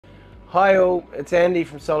Hi all, it's Andy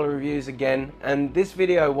from Solar Reviews again, and this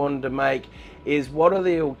video I wanted to make is what are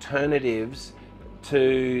the alternatives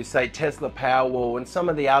to, say, Tesla Powerwall and some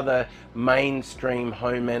of the other mainstream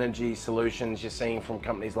home energy solutions you're seeing from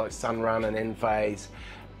companies like Sunrun and Enphase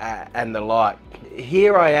and the like.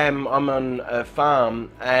 Here I am, I'm on a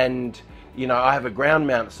farm, and I have a ground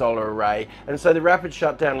mount solar array, and so the rapid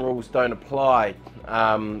shutdown rules don't apply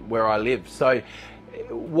where I live. So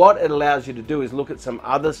what it allows you to do is look at some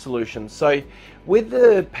other solutions. So with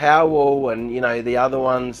the Powerwall and the other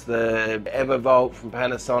ones, the Evervolt from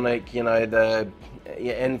Panasonic, the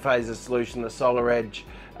Enphase solution, the SolarEdge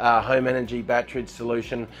home energy battery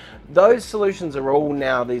solution, those solutions are all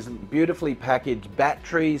now these beautifully packaged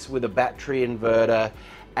batteries with a battery inverter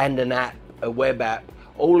and an app, a web app,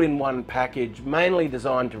 all in one package, mainly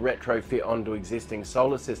designed to retrofit onto existing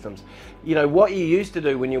solar systems. What you used to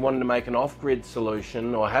do when you wanted to make an off-grid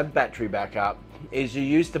solution or have battery backup is you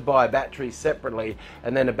used to buy batteries separately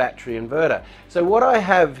and then a battery inverter. So what I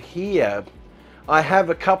have here, I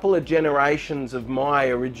have a couple of generations of my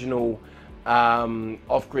original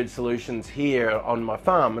off-grid solutions here on my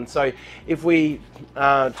farm. And so if we,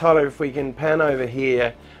 Tyler, if we can pan over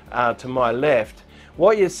here to my left,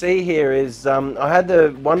 what you see here is I had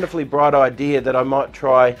the wonderfully bright idea that I might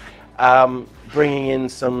try bringing in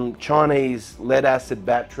some Chinese lead acid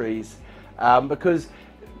batteries because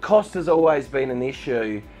cost has always been an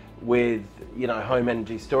issue with home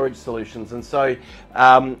energy storage solutions. And so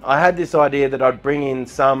I had this idea that I'd bring in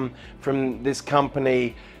some from this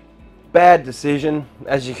company. Bad decision.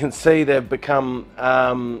 As you can see, they've become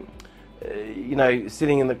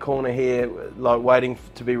sitting in the corner here, like waiting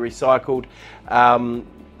to be recycled.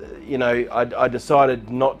 I decided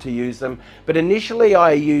not to use them. But initially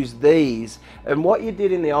I used these, and what you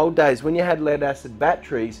did in the old days, when you had lead acid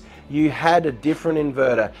batteries, you had a different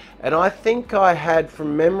inverter. And I think I had,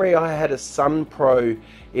 from memory, I had a SunPro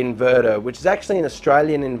inverter, which is actually an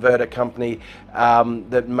Australian inverter company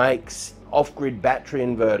that makes off-grid battery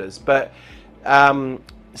inverters. But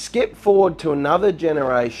skip forward to another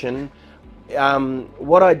generation.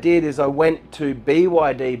 What I did is I went to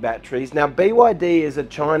BYD batteries. Now BYD is a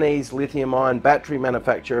Chinese lithium-ion battery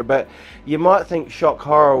manufacturer, but you might think, shock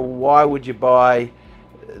horror, why would you buy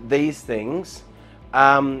these things?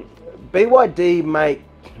 BYD make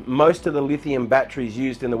most of the lithium batteries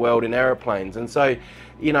used in the world in aeroplanes, and so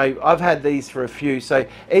I've had these for a few. So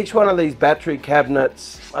each one of these battery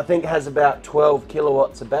cabinets I think has about 12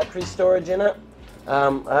 kilowatts of battery storage in it. I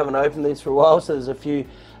haven't opened these for a while, so there's a few.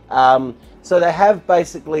 So they have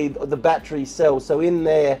basically the battery cells. So in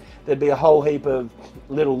there, there'd be a whole heap of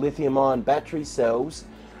little lithium-ion battery cells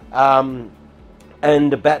and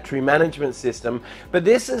a battery management system. But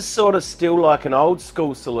this is sort of still like an old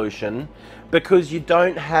school solution because you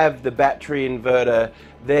don't have the battery inverter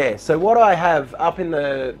there. So what I have up in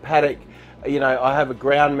the paddock, I have a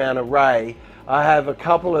ground mount array. I have a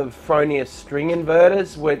couple of Fronius string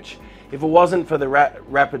inverters, which if it wasn't for the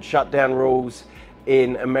rapid shutdown rules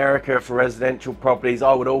in America for residential properties,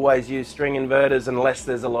 I would always use string inverters unless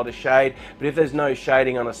there's a lot of shade. But if there's no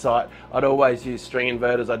shading on a site, I'd always use string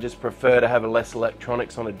inverters. I just prefer to have less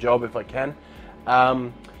electronics on a job if I can.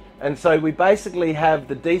 And so we basically have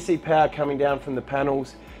the DC power coming down from the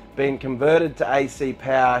panels being converted to AC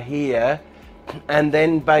power here, and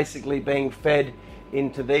then basically being fed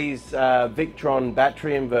into these Victron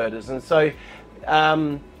battery inverters. And so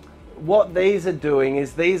what these are doing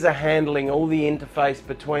is these are handling all the interface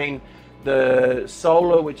between the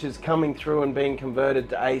solar, which is coming through and being converted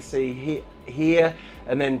to AC here,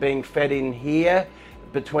 and then being fed in here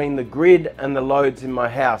between the grid and the loads in my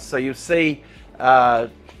house. So you'll see the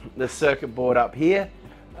circuit board up here,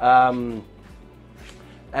 and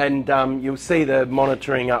you'll see the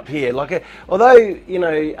monitoring up here. Although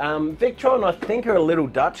Victron, I think, are a little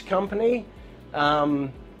Dutch company,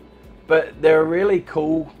 but they're a really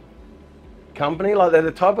cool company. Like, they're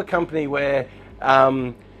the type of company where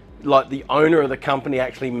like the owner of the company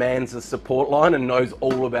actually mans the support line and knows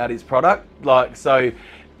all about his product.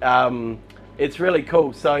 It's really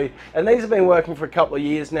cool. So, and these have been working for a couple of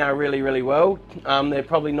years now really well. They're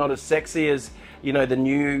probably not as sexy as the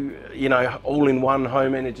new all-in-one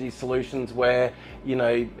home energy solutions where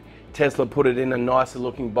Tesla put it in a nicer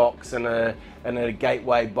looking box and a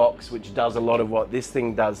gateway box, which does a lot of what this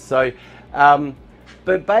thing does. So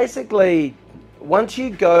but basically, once you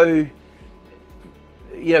go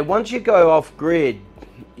off grid,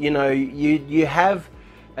 you have,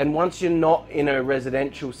 and once you're not in a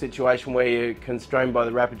residential situation where you're constrained by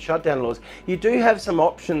the rapid shutdown laws, you do have some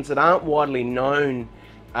options that aren't widely known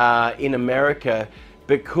in America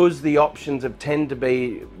because the options have tend to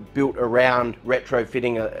be built around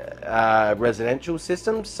retrofitting residential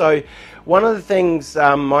systems. So one of the things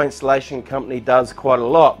my installation company does quite a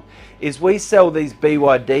lot is we sell these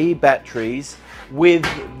BYD batteries with,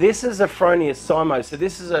 this is a Fronius Simo, so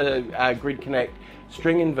this is a Grid Connect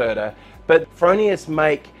string inverter, but Fronius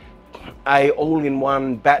make a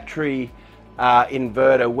all-in-one battery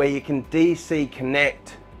inverter where you can DC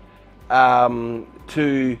connect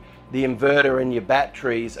to the inverter and your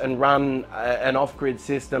batteries and run an off-grid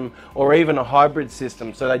system or even a hybrid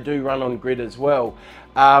system, so they do run on grid as well.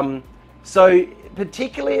 So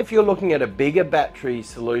particularly if you're looking at a bigger battery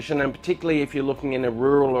solution, and particularly if you're looking in a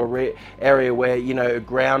rural or area where, you know, a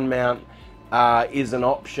ground mount is an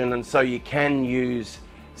option, and so you can use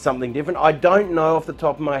something different. I don't know off the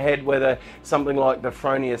top of my head whether something like the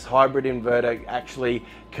Fronius hybrid inverter actually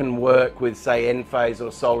can work with, say, Enphase or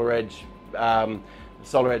SolarEdge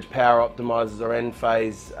power optimizers or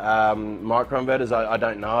Enphase microinverters. I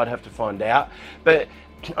don't know, I'd have to find out. But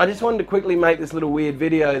I just wanted to quickly make this little weird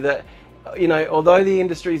video that, you know, although the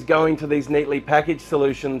industry is going to these neatly packaged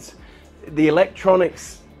solutions, the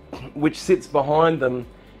electronics which sits behind them,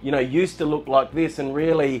 you know, used to look like this, and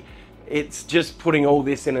really it's just putting all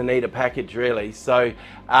this in a neater package, really. So,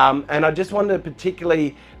 and I just wanted to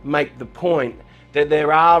particularly make the point that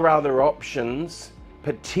there are other options,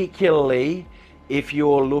 particularly if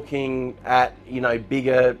you're looking at, you know,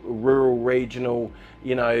 bigger rural, regional,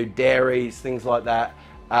 you know, dairies, things like that,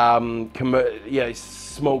 you know,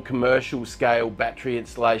 small commercial scale battery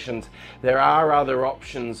installations. There are other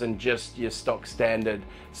options than just your stock standard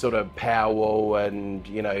sort of Powerwall and,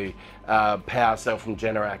 you know, power cell from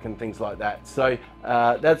Generac and things like that. So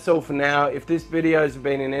that's all for now. If this video has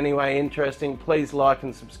been in any way interesting, please like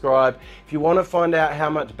and subscribe. If you want to find out how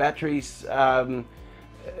much batteries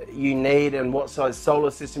you need and what size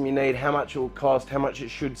solar system you need, how much it will cost, how much it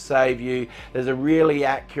should save you, there's a really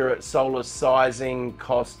accurate solar sizing,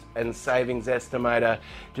 cost and savings estimator.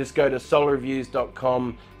 Just go to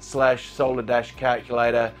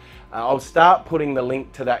solarreviews.com/solar-calculator. I'll start putting the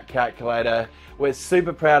link to that calculator. We're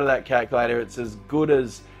super proud of that calculator. It's as good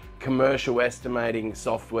as commercial estimating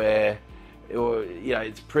software, or, you know,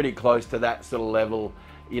 it's pretty close to that sort of level.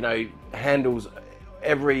 You know, handles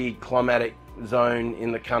every climatic zone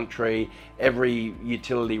in the country, every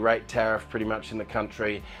utility rate tariff pretty much in the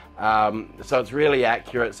country. So it's really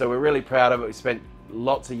accurate. So we're really proud of it. We spent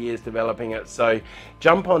lots of years developing it. So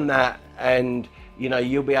jump on that, and, you know,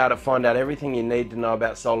 you'll be able to find out everything you need to know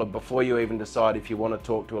about solar before you even decide if you want to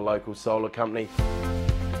talk to a local solar company.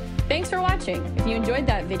 Thanks for watching. If you enjoyed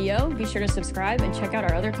that video, be sure to subscribe and check out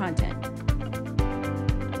our other content.